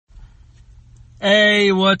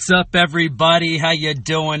Hey, what's up, everybody? How you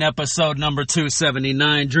doing? Episode number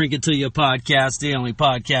 279, Drink It To You podcast, the only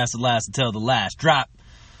podcast that lasts until the last drop.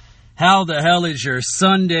 How the hell is your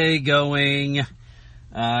Sunday going?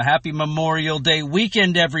 Happy Memorial Day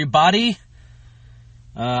weekend, everybody.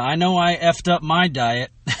 I know I effed up my diet.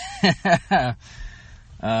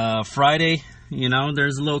 Friday,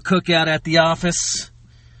 there's a little cookout at the office.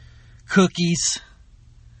 Cookies,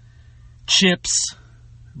 chips,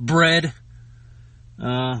 bread.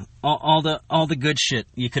 All the good shit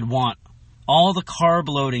you could want. All the carb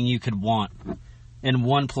loading you could want in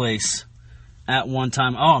one place at one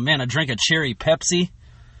time. Oh, man, I drank a cherry Pepsi.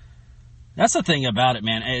 That's the thing about it,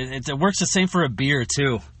 man. It works the same for a beer,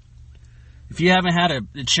 too. If you haven't had a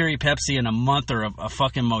cherry Pepsi in a month or a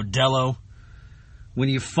fucking Modelo, when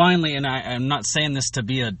you finally, and I'm not saying this to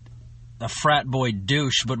be a frat boy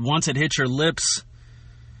douche, but once it hits your lips,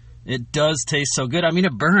 it does taste so good. I mean,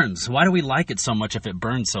 it burns. Why do we like it so much if it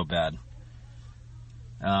burns so bad?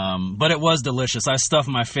 But it was delicious. I stuffed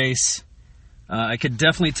my face. I could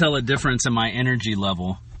definitely tell a difference in my energy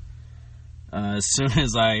level. As soon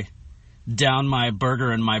as I downed my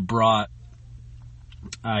burger and my brat,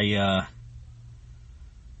 I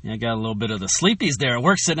got a little bit of the sleepies there at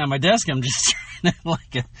work sitting at my desk. I'm just trying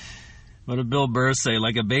to, what did Bill Burr say?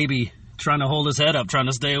 Like a baby trying to hold his head up, trying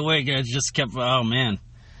to stay awake. I just kept, oh, man.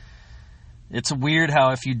 It's weird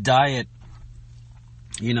how if you diet,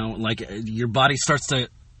 your body starts to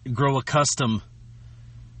grow accustomed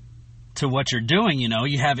to what you're doing,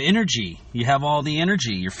 you have energy. You have all the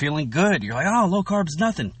energy. You're feeling good. You're like, oh, low carb's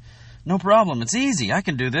nothing. No problem. It's easy. I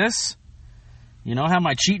can do this. Have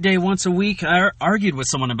my cheat day once a week. I argued with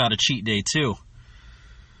someone about a cheat day, too.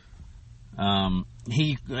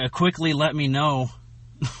 He quickly let me know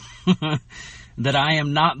that I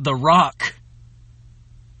am not The Rock.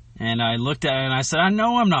 And I looked at it and I said, I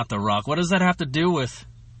know I'm not The Rock. What does that have to do with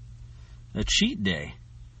a cheat day?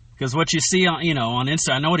 Because what you see on, on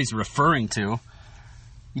Insta, I know what he's referring to.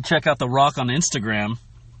 You check out The Rock on Instagram.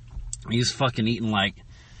 He's fucking eating like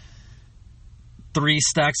 3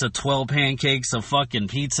 stacks of 12 pancakes, a fucking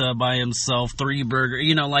pizza by himself, 3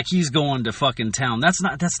 burgers. Like he's going to fucking town. That's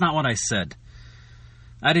not what I said.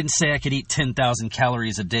 I didn't say I could eat 10,000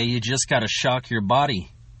 calories a day. You just got to shock your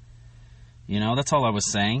body. That's all I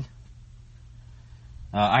was saying.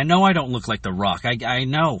 I know I don't look like The Rock. I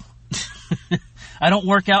know. I don't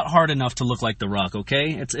work out hard enough to look like The Rock,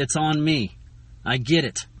 okay? It's on me. I get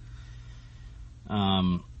it.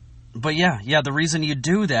 But yeah, the reason you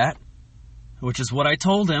do that, which is what I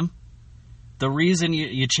told him, the reason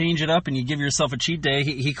you change it up and you give yourself a cheat day,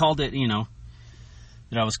 he called it,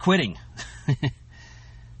 that I was quitting.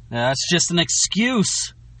 That's just an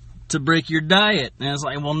excuse to break your diet. And I was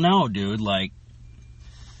like, well, no, dude,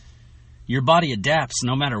 your body adapts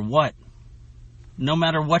no matter what. No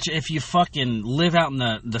matter what, if you fucking live out in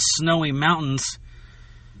the snowy mountains,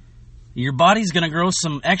 your body's going to grow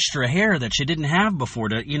some extra hair that you didn't have before.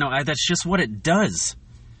 That's just what it does.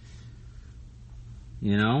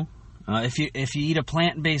 If you eat a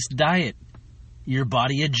plant-based diet, your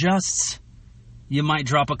body adjusts. You might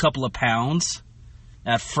drop a couple of pounds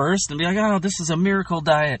at first and be like, oh, this is a miracle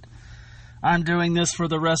diet. I'm doing this for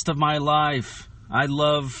the rest of my life. I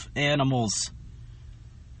love animals.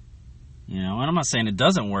 And I'm not saying it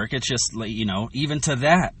doesn't work. It's just, even to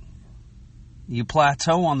that, you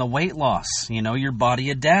plateau on the weight loss. Your body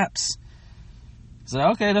adapts. So,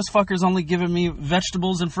 okay, this fucker's only giving me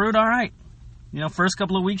vegetables and fruit. All right. First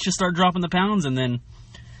couple of weeks you start dropping the pounds, and then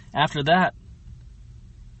after that,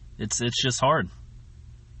 it's just hard.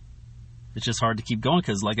 It's just hard to keep going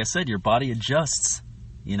because, like I said, your body adjusts,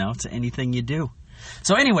 to anything you do.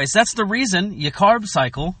 So anyways, that's the reason you carb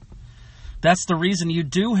cycle. That's the reason you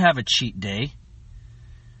do have a cheat day.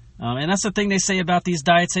 And that's the thing they say about these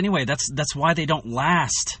diets anyway. That's why they don't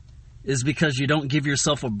last, is because you don't give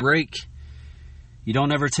yourself a break. You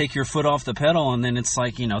don't ever take your foot off the pedal, and then it's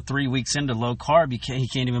like, 3 weeks into low carb, you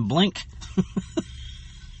can't even blink.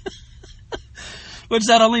 Which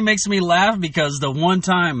that only makes me laugh because the one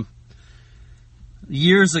time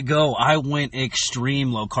years ago, I went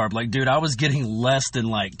extreme low carb. Like, dude, I was getting less than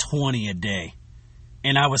 20 a day.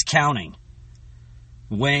 And I was counting.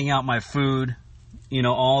 Weighing out my food.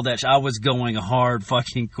 All that. I was going hard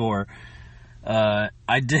fucking core. I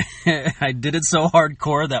did it so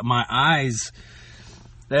hardcore that my eyes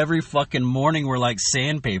every fucking morning were like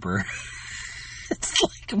sandpaper. It's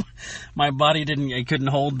like my body couldn't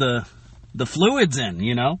hold the fluids in,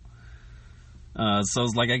 So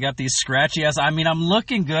it's like I got these scratchy ass. I'm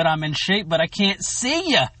looking good. I'm in shape, but I can't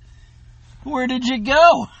see you. Where did you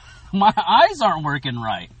go? My eyes aren't working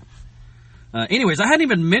right. Anyways, I hadn't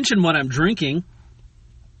even mentioned what I'm drinking.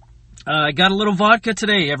 I got a little vodka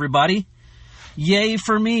today, everybody. Yay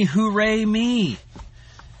for me, hooray me.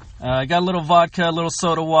 I got a little vodka, a little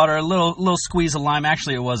soda water, a little squeeze of lime.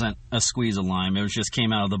 Actually, it wasn't a squeeze of lime. It just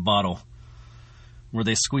came out of the bottle where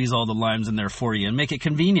they squeeze all the limes in there for you and make it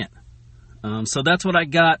convenient. So that's what I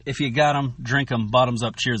got. If you got them, drink them. Bottoms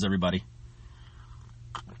up. Cheers, everybody.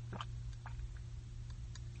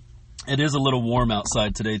 It is a little warm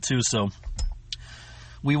outside today, too, so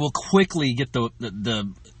we will quickly get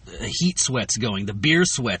the heat sweats going, the beer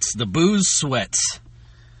sweats, the booze sweats.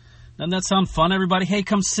 Doesn't that sound fun, everybody? Hey,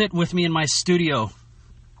 come sit with me in my studio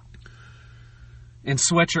and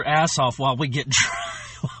sweat your ass off while we get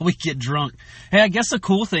drunk. Hey, I guess the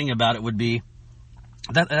cool thing about it would be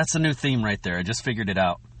that's a new theme right there. I just figured it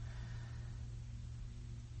out.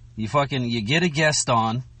 You get a guest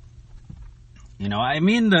on. You know, I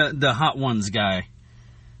mean the Hot Ones guy.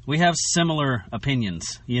 We have similar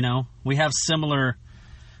opinions, you know? We have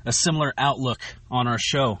a similar outlook on our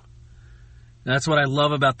show. That's what I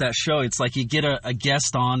love about that show. It's like you get a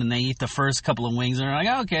guest on and they eat the first couple of wings and they're like,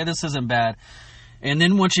 oh, okay, this isn't bad. And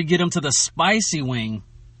then once you get them to the spicy wing,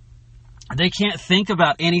 they can't think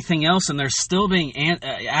about anything else and they're still being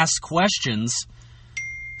asked questions.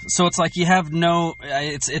 So it's like you have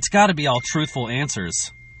it's got to be all truthful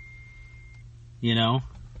answers. You know?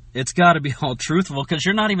 It's got to be all truthful because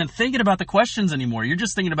you're not even thinking about the questions anymore. You're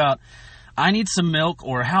just thinking about, I need some milk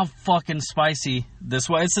or how fucking spicy this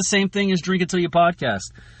was. It's the same thing as Drink It Till You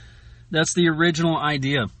podcast. That's the original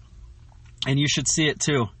idea. And you should see it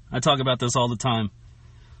too. I talk about this all the time.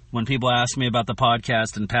 When people ask me about the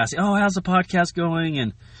podcast and passing, oh, how's the podcast going?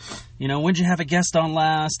 And, you know, when'd you have a guest on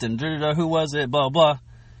last? And who was it? Blah, blah.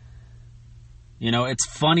 You know, it's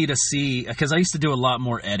funny to see, because I used to do a lot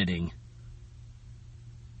more editing.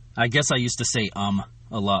 I guess I used to say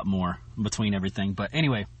a lot more between everything. But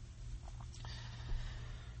anyway,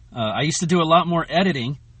 I used to do a lot more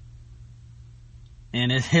editing.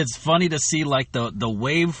 And it's funny to see, like, the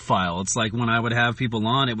wave file. It's like when I would have people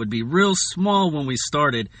on, it would be real small when we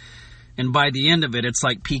started. And by the end of it, it's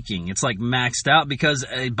like peaking. It's like maxed out because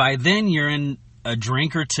by then you're in a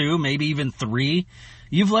drink or two, maybe even 3.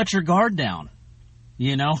 You've let your guard down.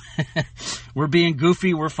 You know? We're being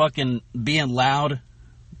goofy. We're fucking being loud,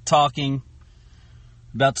 talking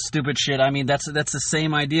about stupid shit. I mean, that's the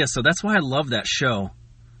same idea. So that's why I love that show.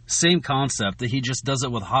 Same concept, that he just does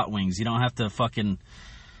it with hot wings. You don't have to fucking,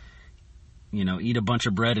 you know, eat a bunch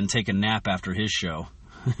of bread and take a nap after his show.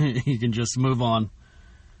 You can just move on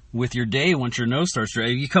with your day once your nose starts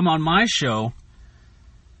to. You come on my show,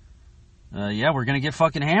 yeah, we're going to get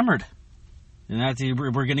fucking hammered. And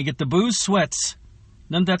we're going to get the booze sweats.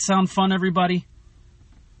 Doesn't that sound fun, everybody?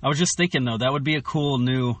 I was just thinking, though, that would be a cool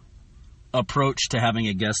new approach to having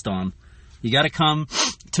a guest on. You got to come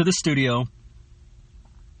to the studio.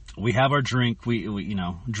 We have our drink. We you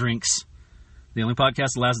know, drinks. The only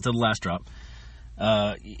podcast that lasts until the last drop.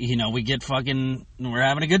 You know, we get fucking, we're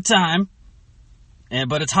having a good time.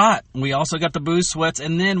 But it's hot. We also got the booze sweats.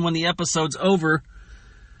 And then when the episode's over,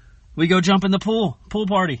 we go jump in the pool. Pool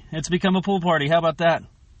party. It's become a pool party. How about that?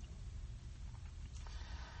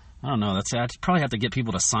 I don't know. I probably have to get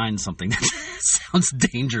people to sign something. That sounds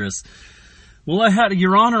dangerous. Well,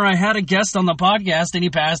 Your Honor, I had a guest on the podcast and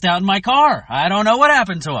he passed out in my car. I don't know what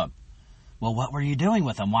happened to him. Well, what were you doing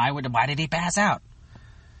with him? Why did he pass out?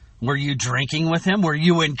 Were you drinking with him? Were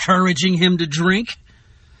you encouraging him to drink?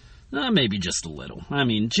 Maybe just a little. I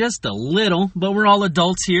mean, just a little. But we're all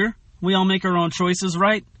adults here. We all make our own choices,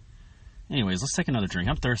 right? Anyways, let's take another drink.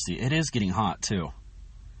 I'm thirsty. It is getting hot, too.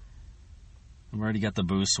 I've already got the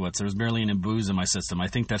booze sweats. There's barely any booze in my system. I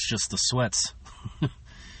think that's just the sweats.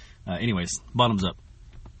 Anyways, bottoms up.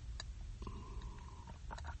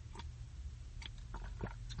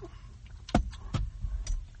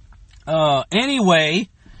 Anyway,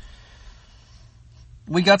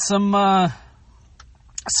 we got some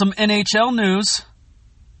NHL news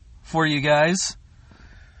for you guys.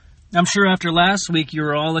 I'm sure after last week you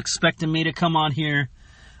were all expecting me to come on here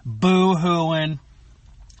boo-hooing.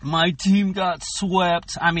 My team got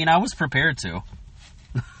swept. I mean, I was prepared to.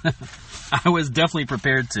 I was definitely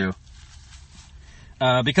prepared to.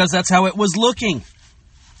 Because that's how it was looking.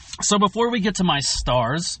 So before we get to my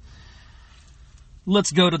stars,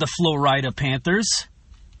 let's go to the Florida Panthers.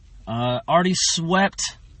 Already swept.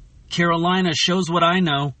 Carolina shows what I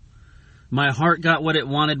know. My heart got what it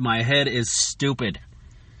wanted. My head is stupid.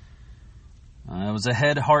 It was a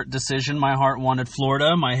head-heart decision. My heart wanted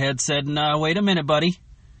Florida. My head said, no, wait a minute, buddy.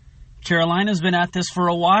 Carolina's been at this for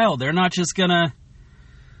a while. They're not just going to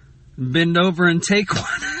bend over and take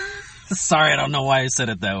one. Sorry, I don't know why I said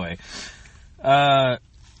it that way.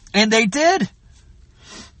 And they did.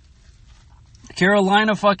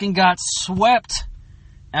 Carolina fucking got swept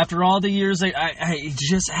after all the years. I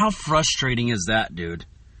just, how frustrating is that, dude?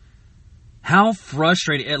 How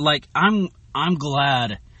frustrating. Like, I'm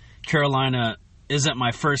glad Carolina isn't my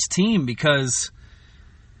first team, because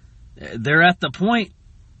they're at the point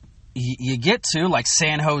you get to, like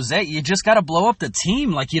San Jose, you just got to blow up the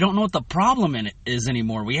team. Like, you don't know what the problem in it is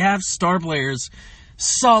anymore. We have star players,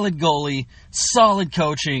 solid goalie, solid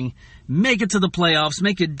coaching, make it to the playoffs,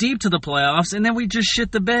 make it deep to the playoffs, and then we just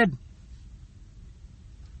shit the bed.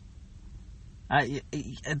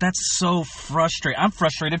 That's so frustrating. I'm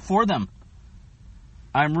frustrated for them.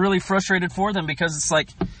 I'm really frustrated for them, because it's like,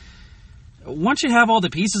 once you have all the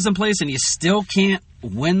pieces in place and you still can't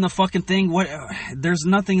win the fucking thing, there's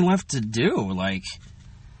nothing left to do. Like,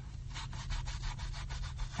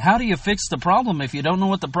 how do you fix the problem if you don't know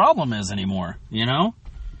what the problem is anymore, you know?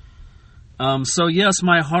 So yes,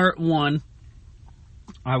 my heart won.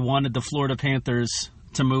 I wanted the Florida Panthers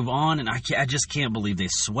to move on, and I just can't believe they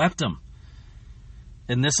swept them.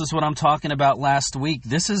 And this is what I'm talking about last week.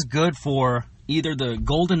 This is good for either the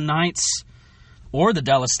Golden Knights or the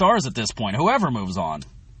Dallas Stars at this point, whoever moves on.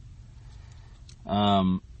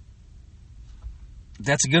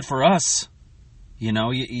 That's good for us. You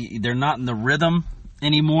know, they're not in the rhythm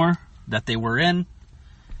anymore that they were in.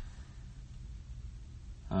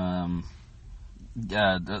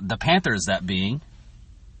 The Panthers, that being,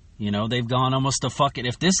 you know, they've gone almost to fuck it.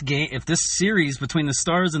 If this series between the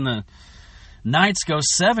Stars and the Knights goes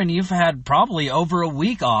 7, you've had probably over a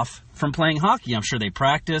week off from playing hockey. I'm sure they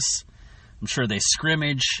practice. I'm sure they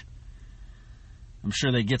scrimmage. I'm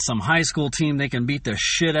sure they get some high school team they can beat the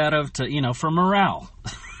shit out of to, you know, for morale.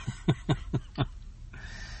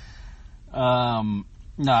 No,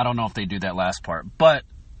 I don't know if they do that last part. But,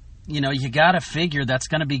 you know, you got to figure that's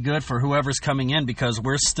going to be good for whoever's coming in, because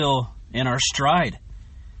we're still in our stride.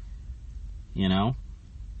 You know?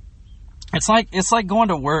 It's like going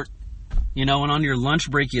to work, you know, and on your lunch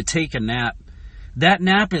break you take a nap. That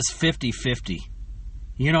nap is 50-50.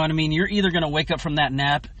 You know what I mean? You're either going to wake up from that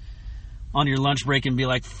nap on your lunch break and be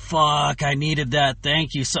like, fuck, I needed that,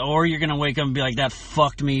 thank you. Or you're going to wake up and be like, that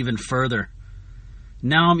fucked me even further.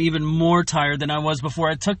 Now I'm even more tired than I was before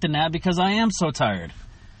I took the nap, because I am so tired.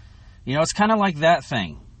 You know, it's kind of like that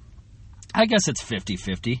thing. I guess it's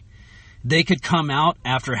 50-50. They could come out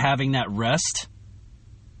after having that rest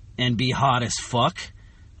and be hot as fuck.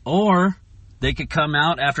 Or they could come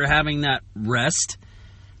out after having that rest,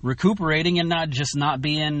 recuperating, and not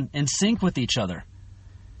being in sync with each other.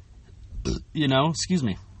 You know, excuse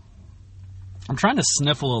me. I'm trying to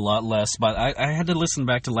sniffle a lot less, but I had to listen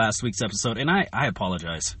back to last week's episode, and I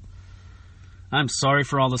apologize. I'm sorry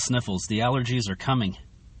for all the sniffles. The allergies are coming.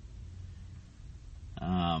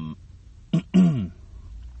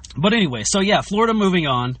 But anyway, so yeah, Florida moving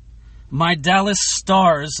on. My Dallas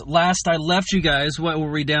Stars, last I left you guys, what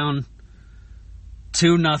were we down?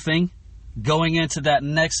 2-0. Going into that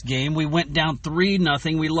next game, we went down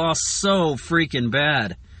 3-0. We lost so freaking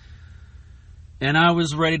bad. And I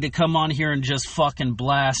was ready to come on here and just fucking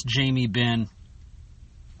blast Jamie Benn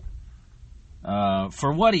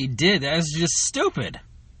for what he did. That was just stupid.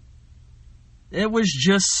 It was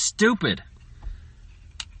just stupid.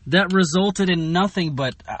 That resulted in nothing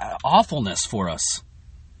but awfulness for us.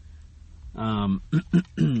 I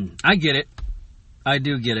get it. I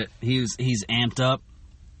do get it. He's amped up.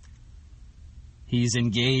 He's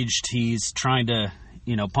engaged. He's trying to,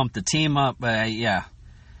 you know, pump the team up. Yeah.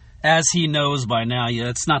 As he knows by now, yeah,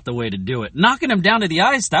 it's not the way to do it. Knocking him down to the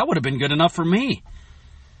ice, that would have been good enough for me.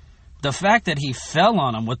 The fact that he fell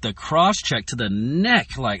on him with the cross-check to the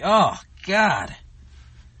neck, like, oh, God.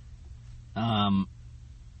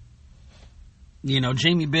 You know,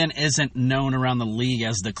 Jamie Benn isn't known around the league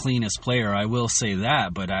as the cleanest player, I will say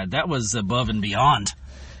that, but that was above and beyond.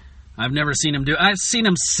 I've never seen him do. I've seen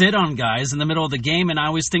him sit on guys in the middle of the game, and I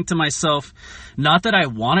always think to myself, not that I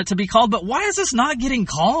want it to be called, but why is this not getting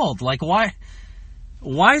called? Like, why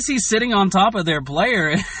is he sitting on top of their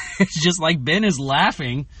player? It's just like Ben is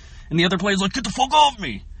laughing, and the other player's like, get the fuck off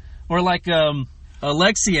me. Or like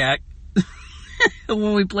Alexiak,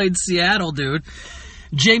 when we played Seattle, dude.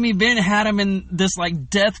 Jamie Benn had him in this like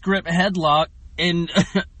death grip headlock, and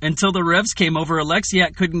until the refs came over,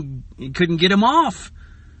 Alexiak couldn't get him off.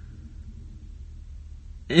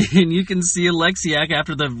 And you can see Alexiak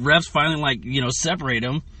after the refs finally, like, you know, separate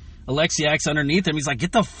him. Alexiak's underneath him. He's like,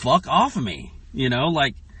 get the fuck off of me. You know,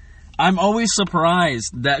 like, I'm always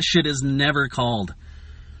surprised that shit is never called.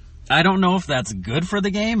 I don't know if that's good for the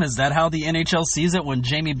game. Is that how the NHL sees it when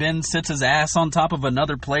Jamie Benn sits his ass on top of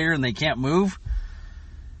another player and they can't move?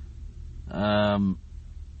 Yeah,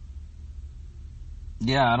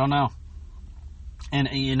 I don't know. And,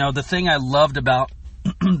 you know, the thing I loved about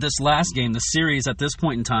this last game, the series at this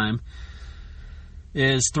point in time,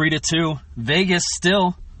 is 3-2. Vegas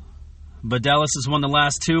still, but Dallas has won the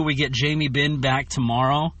last two. We get Jamie Benn back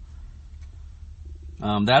tomorrow.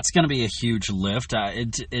 That's going to be a huge lift.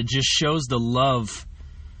 It just shows the love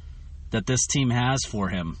that this team has for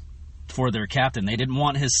him, for their captain. They didn't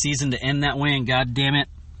want his season to end that way, and God damn it,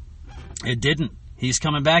 it didn't. He's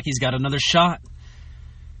coming back. He's got another shot.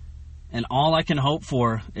 And all I can hope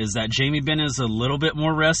for is that Jamie Benn is a little bit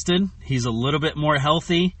more rested. He's a little bit more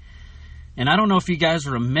healthy. And I don't know if you guys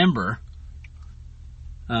remember,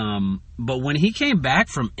 but when he came back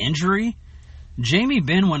from injury, Jamie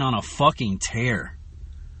Benn went on a fucking tear.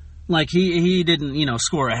 Like, he didn't, you know,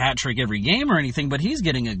 score a hat trick every game or anything, but he's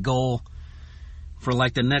getting a goal for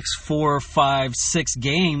like the next 4, 5, 6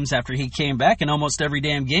 games after he came back, and almost every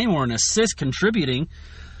damn game or an assist contributing.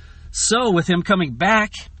 So with him coming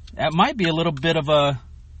back, that might be a little bit of a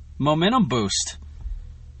momentum boost.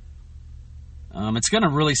 It's going to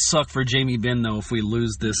really suck for Jamie Benn, though, if we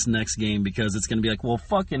lose this next game, because it's going to be like, well,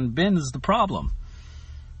 fucking Benn is the problem.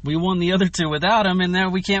 We won the other two without him, and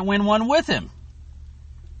then we can't win one with him.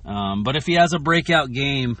 But if he has a breakout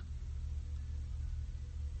game,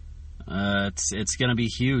 it's going to be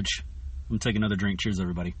huge. I'm taking another drink. Cheers,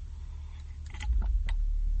 everybody.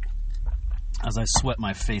 As I sweat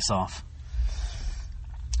my face off.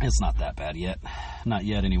 It's not that bad yet. Not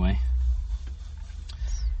yet, anyway.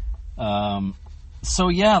 So,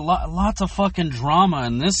 yeah, lots of fucking drama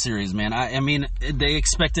in this series, man. I mean, they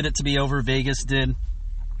expected it to be over. Vegas did.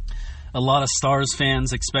 A lot of Stars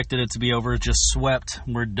fans expected it to be over. Just swept.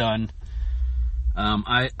 We're done.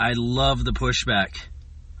 I love the pushback.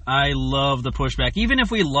 I love the pushback. Even if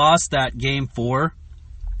we lost that game 4,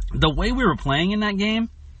 the way we were playing in that game,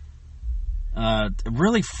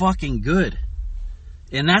 really fucking good.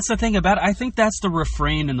 And that's the thing about it. I think that's the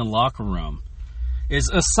refrain in the locker room. Is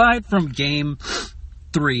aside from game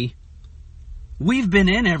 3, we've been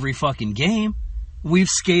in every fucking game. We've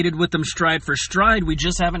skated with them stride for stride. We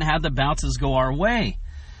just haven't had the bounces go our way.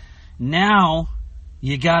 Now,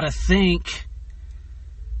 you gotta think,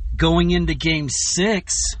 going into game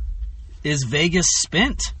 6, is Vegas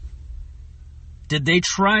spent? Did they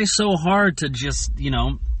try so hard to just, you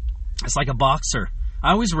know, it's like a boxer.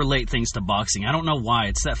 I always relate things to boxing. I don't know why.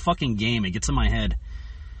 It's that fucking game. It gets in my head.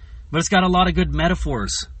 But it's got a lot of good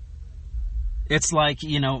metaphors. It's like,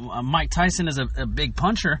 you know, Mike Tyson is a big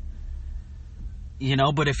puncher. You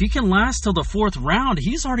know, but if he can last till the 4th round,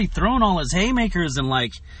 he's already thrown all his haymakers and,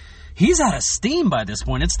 like, he's out of steam by this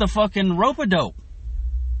point. It's the fucking rope-a-dope.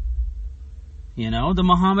 You know, the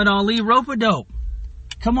Muhammad Ali rope-a-dope.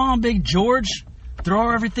 Come on, Big George.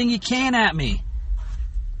 Throw everything you can at me.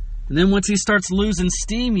 And then once he starts losing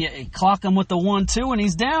steam, you clock him with the 1-2 and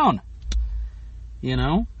he's down. You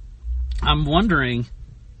know? I'm wondering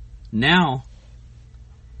now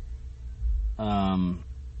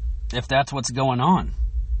if that's what's going on.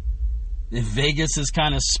 If Vegas is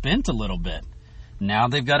kind of spent a little bit. Now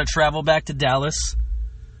they've got to travel back to Dallas.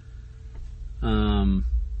 We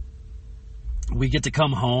get to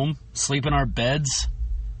come home, sleep in our beds,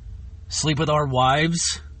 sleep with our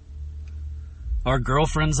wives, our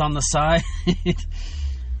girlfriends on the side.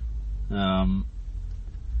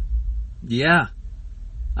 Yeah.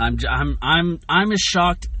 I'm as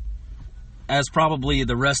shocked as probably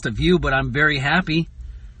the rest of you, but I'm very happy.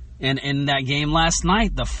 And in that game last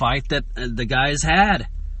night, the fight that the guys had,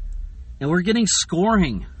 and we're getting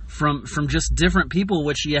scoring from just different people,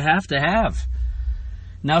 which you have to have.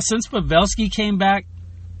 Now, since Pavelski came back,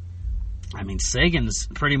 I mean, Sagan's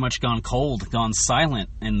pretty much gone cold, gone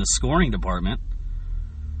silent in the scoring department.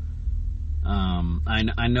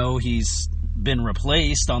 I know he's been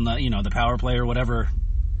replaced on the, you know, the power play or whatever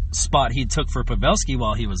spot he took for Pavelski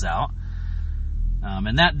while he was out.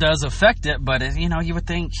 And that does affect it, but, you know, you would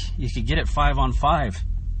think you could get it 5-on-5.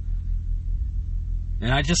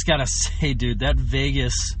 And I just gotta say, dude, that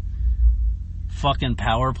Vegas fucking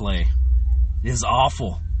power play is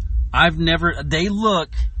awful. They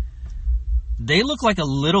look like a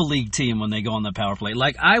little league team when they go on the power play.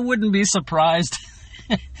 Like, I wouldn't be surprised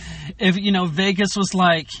if, you know, Vegas was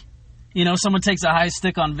like, you know, someone takes a high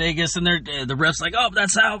stick on Vegas and the ref's like, oh,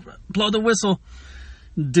 that's out, blow the whistle.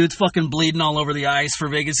 Dude's fucking bleeding all over the ice for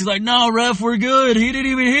Vegas. He's like, no, ref, we're good. He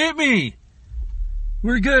didn't even hit me.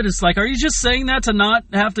 We're good. It's like, are you just saying that to not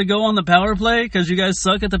have to go on the power play because you guys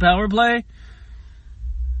suck at the power play?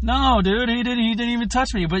 No, dude, he didn't even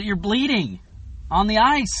touch me, but you're bleeding on the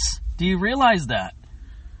ice. Do you realize that?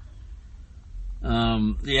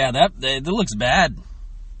 Yeah, that looks bad.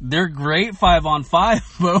 They're great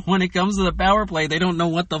 5-on-5, but when it comes to the power play, they don't know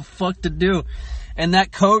what the fuck to do. And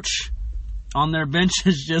that coach on their bench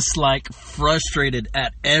is just like frustrated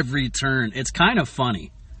at every turn. It's kind of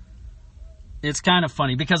funny. It's kind of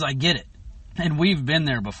funny because I get it. And we've been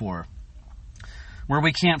there before. Where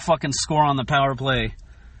we can't fucking score on the power play.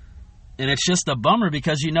 And it's just a bummer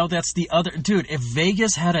because you know that's the other... Dude, if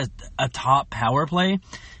Vegas had a top power play,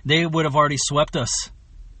 they would have already swept us.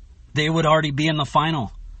 They would already be in the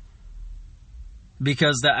final.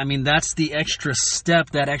 Because, that's the extra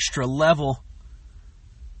step, that extra level.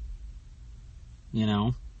 You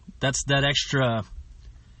know, that's that extra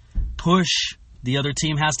push the other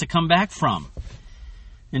team has to come back from.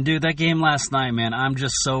 And, dude, that game last night, man, I'm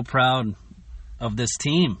just so proud of this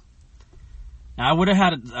team. I would have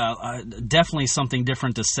had definitely something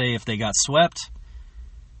different to say if they got swept.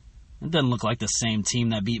 It doesn't look like the same team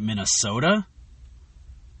that beat Minnesota.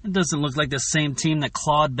 It doesn't look like the same team that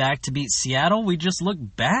clawed back to beat Seattle. We just look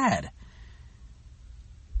bad.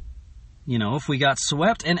 You know, if we got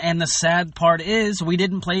swept. And the sad part is we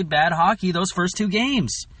didn't play bad hockey those first two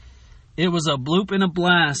games. It was a bloop and a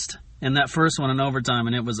blast in that first one in overtime,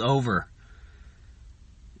 and it was over.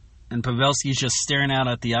 And Pavelski's just staring out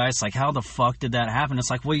at the ice like, how the fuck did that happen? It's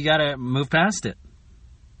like, well, you got to move past it.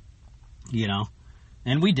 You know?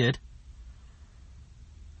 And we did.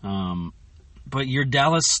 But your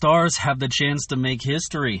Dallas Stars have the chance to make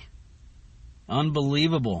history.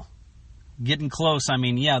 Unbelievable. Getting close.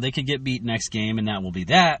 Yeah, they could get beat next game, and that will be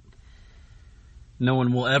that. No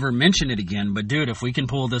one will ever mention it again. But, dude, if we can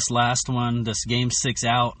pull this last one, this Game 6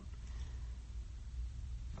 out,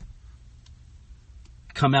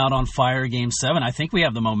 come out on fire Game 7, I think we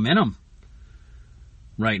have the momentum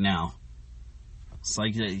right now. It's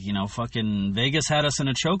like, fucking Vegas had us in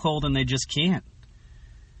a chokehold, and they just can't.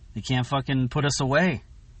 They can't fucking put us away.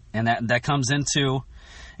 And that comes into...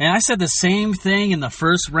 And I said the same thing in the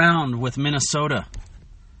first round with Minnesota.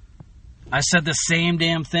 I said the same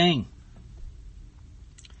damn thing.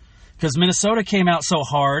 Because Minnesota came out so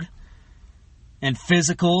hard and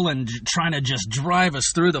physical and trying to just drive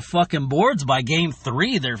us through the fucking boards. By Game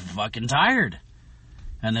 3, they're fucking tired.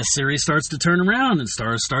 And this series starts to turn around and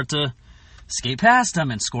Stars start to skate past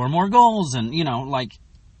them and score more goals. And,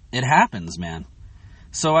 it happens, man.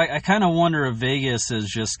 So I kind of wonder if Vegas has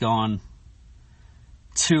just gone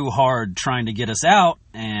too hard trying to get us out,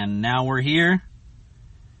 and now we're here.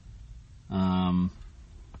 I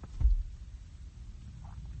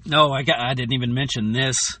didn't even mention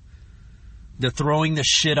this. The throwing the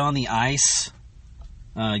shit on the ice,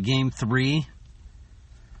 Game 3.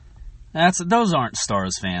 Those aren't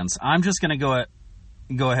Stars fans. I'm just gonna go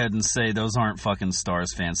ahead and say those aren't fucking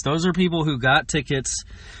Stars fans. Those are people who got tickets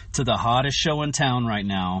to the hottest show in town right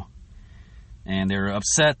now, and they're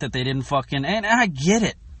upset that they didn't fucking... And I get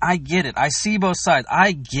it. I see both sides.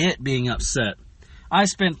 I get being upset. I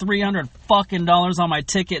spent $300 fucking on my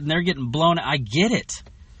ticket, and they're getting blown. I get it.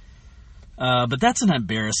 But that's an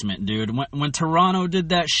embarrassment, dude. When Toronto did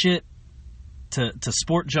that shit, to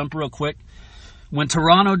sport jump real quick, when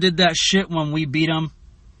Toronto did that shit when we beat them...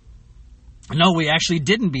 No, we actually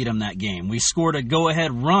didn't beat them that game. We scored a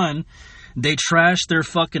go-ahead run. They trashed their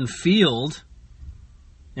fucking field,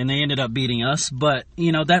 and they ended up beating us. But,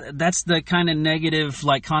 that's the kind of negative,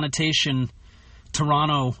 connotation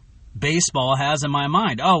Toronto baseball has in my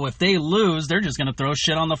mind. Oh, if they lose, they're just going to throw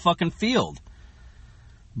shit on the fucking field.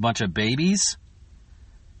 Bunch of babies.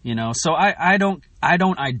 So I don't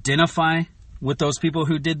identify with those people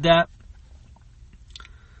who did that.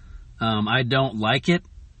 I don't like it.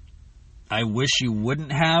 I wish you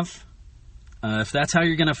wouldn't have. If that's how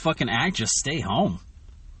you're going to fucking act, just stay home.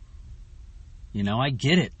 I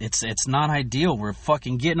get it. It's not ideal. We're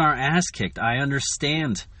fucking getting our ass kicked. I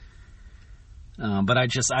understand. But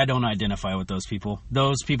I don't identify with those people.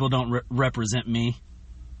 Those people don't represent me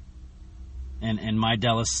and my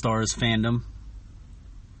Dallas Stars fandom.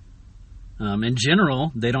 In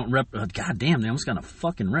general, they don't God damn, they almost got a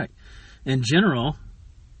fucking wreck. In general,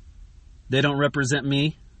 they don't represent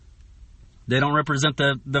me. They don't represent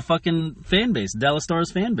the fucking fan base, Dallas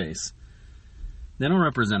Stars fan base. They don't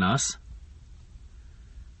represent us.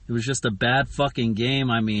 It was just a bad fucking game.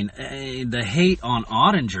 The hate on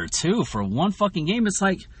Ottinger, too, for one fucking game. It's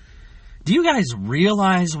like, do you guys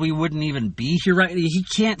realize we wouldn't even be here right? He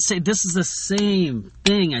can't say, this is the same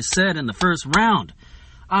thing I said in the first round.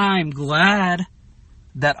 I'm glad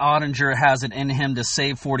that Ottinger has it in him to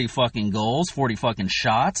save 40 fucking goals, 40 fucking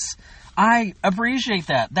shots. I appreciate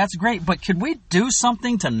that. That's great. But could we do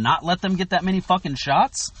something to not let them get that many fucking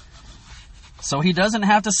shots? So he doesn't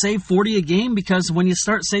have to save 40 a game, because when you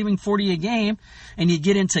start saving 40 a game and you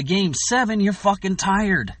get into Game 7, you're fucking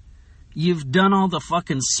tired. You've done all the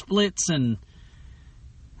fucking splits and...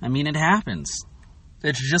 it happens.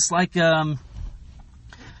 It's just like a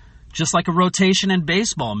rotation in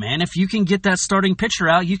baseball, man. If you can get that starting pitcher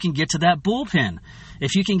out, you can get to that bullpen.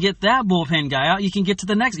 If you can get that bullpen guy out, you can get to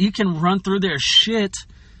the next. You can run through their shit,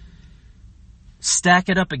 stack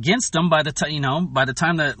it up against them. By the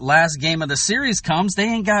time the last game of the series comes, they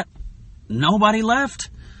ain't got nobody left.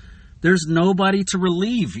 There's nobody to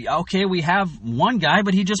relieve. Okay, we have one guy,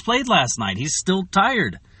 but he just played last night. He's still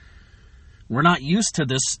tired. We're not used to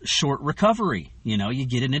this short recovery. You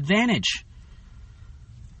get an advantage.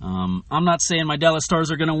 I'm not saying my Dallas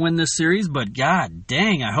Stars are going to win this series, but god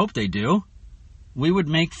dang, I hope they do. We would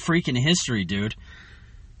make freaking history, dude.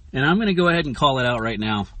 And I'm going to go ahead and call it out right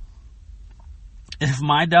now. If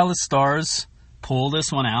my Dallas Stars pull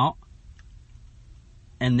this one out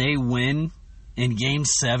and they win in Game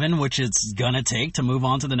 7, which it's going to take to move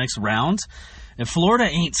on to the next round, if Florida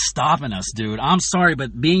ain't stopping us, dude, I'm sorry,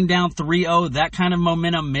 but being down 3-0, that kind of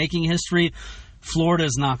momentum, making history,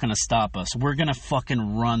 Florida's not going to stop us. We're going to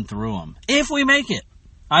fucking run through them. If we make it.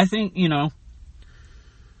 I think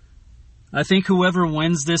whoever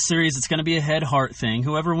wins this series, it's going to be a head-heart thing.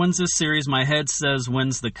 Whoever wins this series, my head says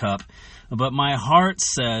wins the cup. But my heart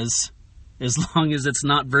says, as long as it's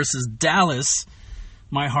not versus Dallas,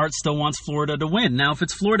 my heart still wants Florida to win. Now, if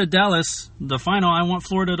it's Florida-Dallas, the final, I want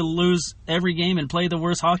Florida to lose every game and play the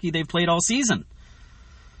worst hockey they've played all season.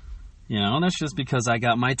 That's just because I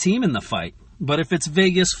got my team in the fight. But if it's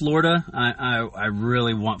Vegas-Florida, I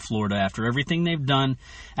really want Florida after everything they've done,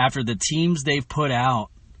 after the teams they've put out,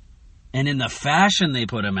 and in the fashion they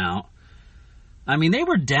put them out. I mean, they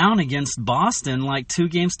were down against Boston like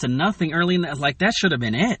 2-0 early in that should have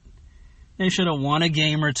been it. They should have won a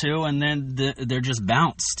game or two, and then they're just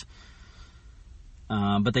bounced.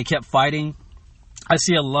 But they kept fighting. I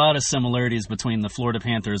see a lot of similarities between the Florida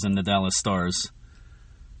Panthers and the Dallas Stars.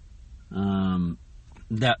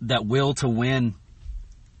 That will to win.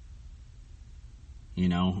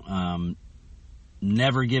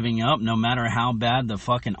 Never giving up, no matter how bad the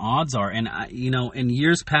fucking odds are. And, in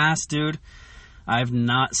years past, dude, I've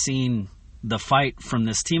not seen the fight from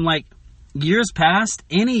this team. Like, years past,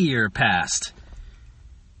 any year past,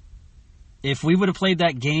 if we would have played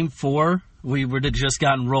that Game 4, we would have just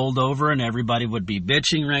gotten rolled over and everybody would be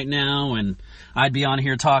bitching right now, and I'd be on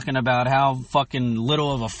here talking about how fucking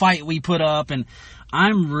little of a fight we put up, and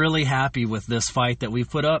I'm really happy with this fight that we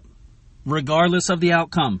put up, regardless of the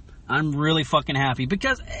outcome. I'm really fucking happy,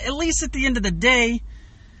 because at least at the end of the day,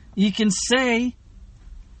 you can say,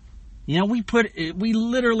 we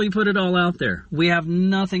literally put it all out there. We have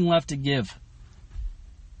nothing left to give.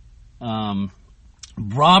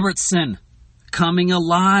 Robertson coming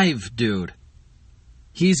alive, dude.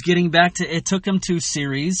 He's getting back to, it took him 2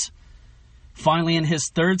 series. Finally, in his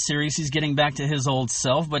 3rd series, he's getting back to his old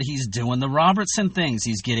self, but he's doing the Robertson things.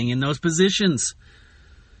 He's getting in those positions.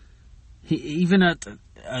 Even a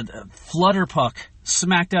flutter puck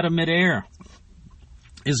smacked out of midair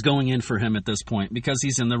is going in for him at this point because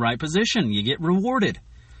he's in the right position. You get rewarded.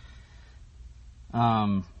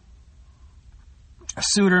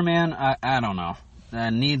 Suter, man, I don't know.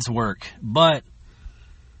 That needs work. But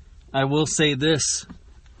I will say this.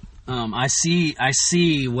 I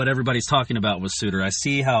see what everybody's talking about with Suter. I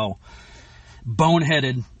see how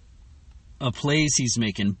boneheaded a plays he's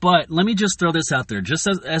making. But let me just throw this out there, just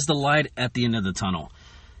as the light at the end of the tunnel.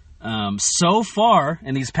 So far,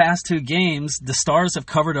 in these past 2 games, the Stars have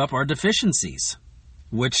covered up our deficiencies,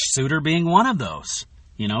 which Suter being one of those.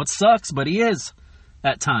 It sucks, but he is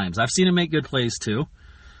at times. I've seen him make good plays, too.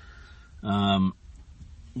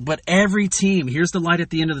 But every team, here's the light at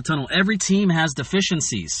the end of the tunnel, every team has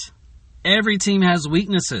deficiencies. Every team has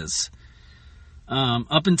weaknesses.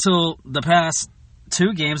 Up until the past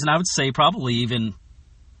 2 games, and I would say probably even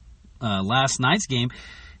last night's game,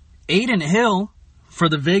 Aiden Hill for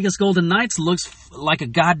the Vegas Golden Knights looks like a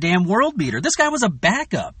goddamn world beater. This guy was a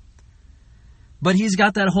backup. But he's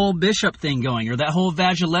got that whole Bishop thing going, or that whole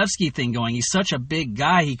Vasilevsky thing going. He's such a big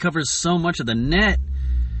guy. He covers so much of the net.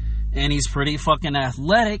 And he's pretty fucking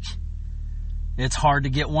athletic. It's hard to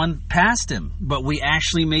get one past him. But we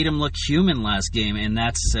actually made him look human last game, and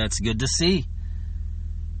that's good to see.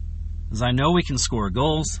 Because I know we can score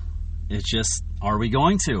goals. It's just, are we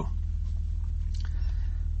going to?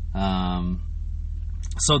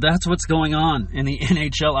 So that's what's going on in the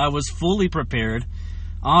NHL. I was fully prepared,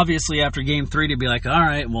 obviously, after Game 3 to be like, all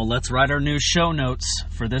right, well, let's write our new show notes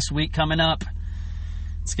for this week coming up.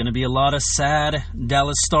 It's going to be a lot of sad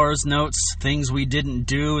Dallas Stars notes, things we didn't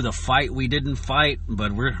do, the fight we didn't fight,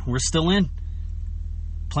 but we're still in.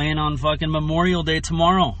 Playing on fucking Memorial Day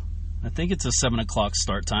tomorrow. I think it's a 7 o'clock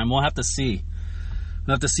start time. We'll have to see.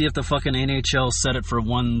 We'll have to see if the fucking NHL set it for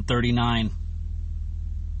 1:39.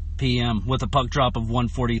 p.m. with a puck drop of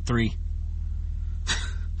 1:43.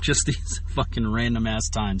 Just these fucking random ass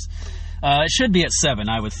times. It should be at 7,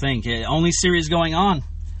 I would think. Only series going on.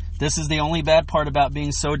 This is the only bad part about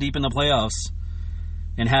being so deep in the playoffs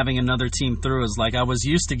and having another team through is like I was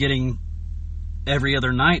used to getting every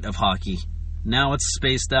other night of hockey. Now it's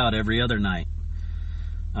spaced out every other night.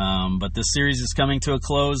 But this series is coming to a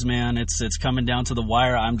close, man. It's coming down to the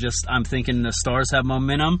wire. I'm thinking the Stars have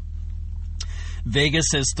momentum. Vegas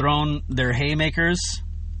has thrown their haymakers.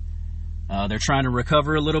 They're trying to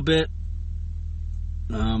recover a little bit.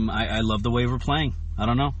 I love the way we're playing. I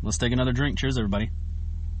don't know. Let's take another drink. Cheers, everybody.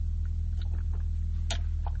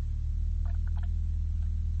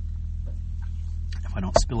 If I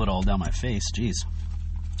don't spill it all down my face, jeez.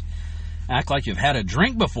 Act like you've had a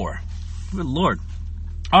drink before. Good Lord.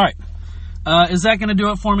 All right. Is that going to do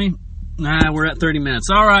it for me? Nah, we're at 30 minutes.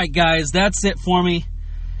 All right, guys. That's it for me.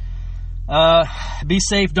 Be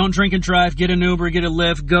safe. Don't drink and drive. Get an Uber. Get a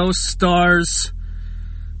Lyft. Go Stars.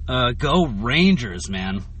 Go Rangers,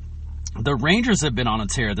 man. The Rangers have been on a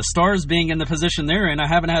tear. The Stars being in the position they're in, I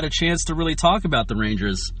haven't had a chance to really talk about the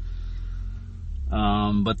Rangers.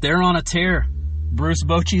 But they're on a tear. Bruce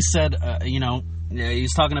Bochy said,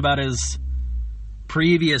 he's talking about his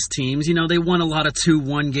previous teams. They won a lot of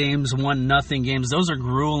 2-1 games, 1-0 games. Those are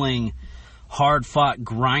grueling, hard-fought,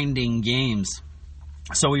 grinding games.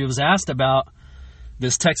 So he was asked about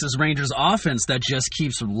this Texas Rangers offense that just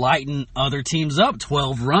keeps lighting other teams up.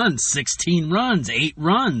 12 runs, 16 runs, 8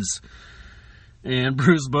 runs. And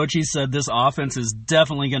Bruce Bochy said this offense is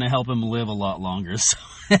definitely going to help him live a lot longer. So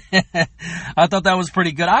I thought that was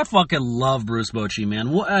pretty good. I fucking love Bruce Bochy, man.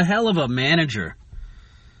 What a hell of a manager.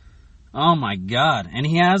 Oh, my God. And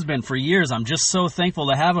he has been for years. I'm just so thankful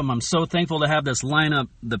to have him. I'm so thankful to have this lineup,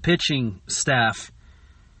 the pitching staff,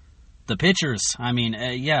 the pitchers. I mean,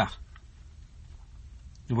 yeah.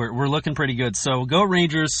 We're looking pretty good. So go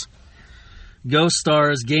Rangers. Go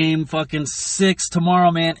Stars. Game fucking 6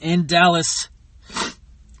 tomorrow, man, in Dallas.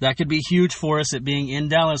 That could be huge for us, it being in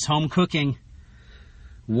Dallas, home cooking.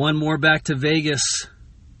 One more back to Vegas.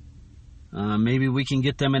 Maybe we can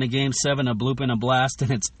get them in a Game 7, a bloop and a blast,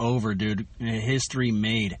 and it's over, dude. History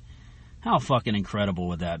made. How fucking incredible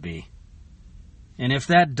would that be? And if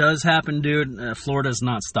that does happen, dude, Florida's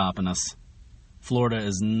not stopping us. Florida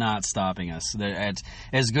is not stopping us.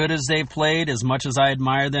 As good as they've played, as much as I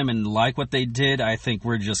admire them and like what they did, I think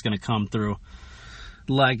we're just going to come through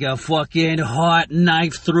like a fucking hot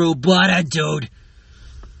knife through butter, dude.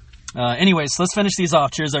 Anyways, let's finish these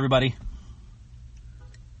off. Cheers, everybody.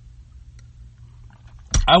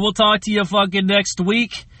 I will talk to you fucking next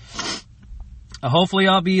week. Hopefully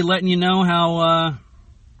I'll be letting you know how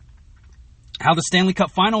the Stanley Cup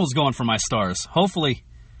final is going for my Stars. Hopefully.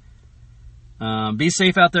 Be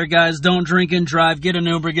safe out there, guys. Don't drink and drive. Get an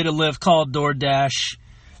Uber, get a Lyft, call DoorDash.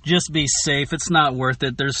 Just be safe. It's not worth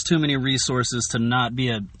it. There's too many resources to not be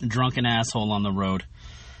a drunken asshole on the road.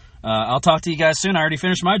 I'll talk to you guys soon. I already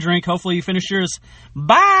finished my drink. Hopefully you finish yours.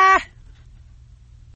 Bye!